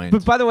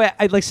But by the way,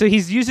 so he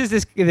uses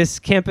this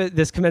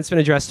commencement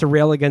address to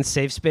rail against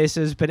safe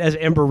spaces. But as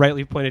Amber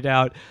rightly pointed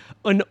out,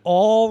 an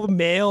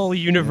all-male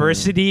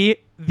university,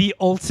 the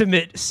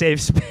ultimate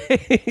safe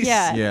space.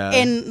 Yeah.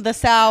 In the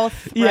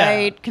South,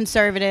 right?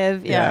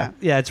 Conservative. Yeah.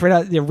 It's right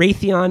out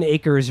Raytheon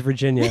Acres,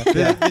 Virginia.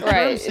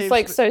 Right. It's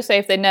like so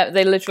safe. They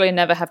literally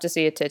never have to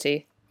see a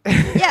titty.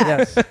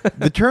 Yes.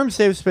 The term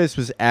safe space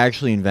was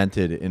actually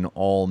invented in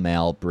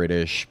all-male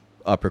British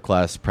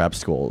upper-class prep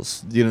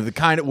schools. You know, the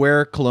kind of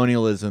where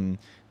colonialism,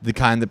 the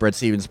kind that Bret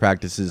Stephens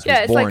practices, was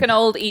it's born. like an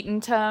old Eton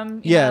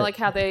term. You know, like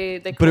how they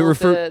call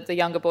the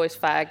younger boys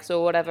fags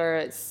or whatever.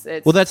 It's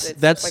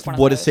that's like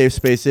what a safe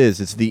space is.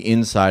 It's the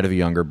inside of a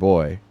younger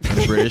boy in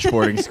a British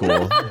boarding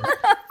school.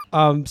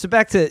 So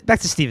back to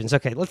Stephens.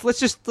 Okay,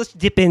 let's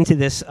dip into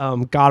this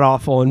god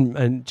awful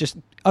and just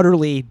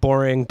utterly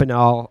boring,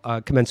 banal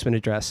commencement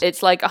address.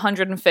 It's like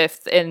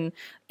 105th in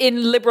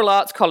liberal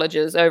arts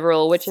colleges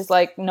overall, which is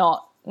like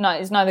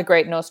it's neither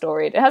great nor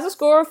storied. It has a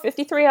score of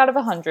 53 out of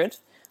 100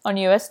 on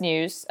US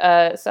News,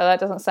 so that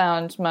doesn't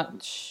sound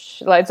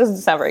much like, it doesn't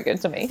sound very good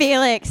to me.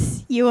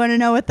 Felix, you want to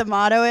know what the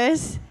motto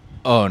is?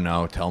 Oh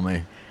no, tell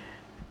me.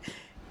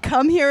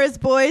 Come here as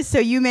boys so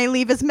you may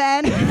leave as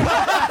men.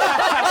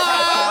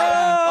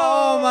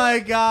 Oh my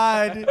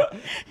god.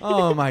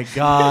 Oh my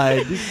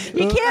god.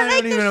 You can't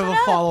make this have a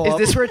follow Is up.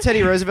 this where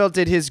Teddy Roosevelt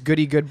did his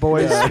goody good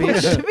boy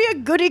speech? To be a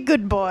goody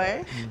good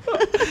boy.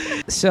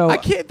 So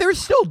they're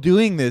still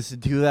doing this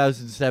in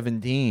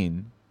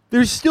 2017.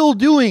 They're still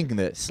doing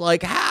this.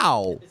 Like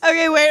how?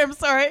 Okay, wait, I'm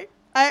sorry.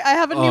 I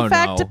have a new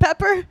fact to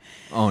pepper.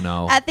 Oh,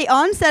 no. At the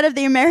onset of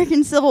the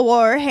American Civil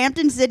War,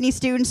 Hampton-Sydney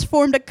students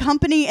formed a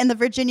company in the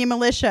Virginia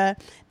militia.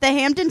 The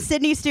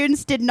Hampton-Sydney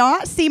students did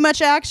not see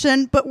much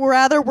action, but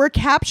rather were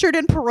captured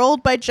and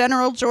paroled by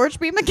General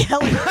George B.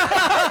 McKinley on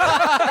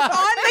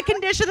the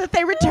condition that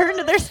they return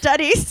to their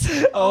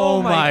studies.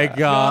 Oh, my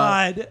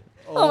God.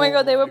 Oh my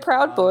god, they were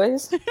Proud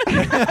Boys. They were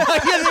literally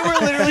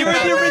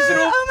the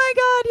original. Oh my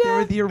god, They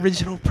were the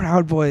original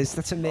Proud Boys.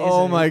 That's amazing.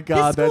 Oh my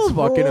god, This that's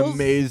school fucking rules.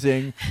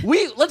 amazing.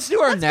 Let's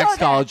do our Let's next go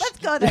there. college. Let's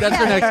go there. That's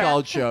our Yeah. next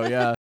college show,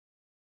 yeah.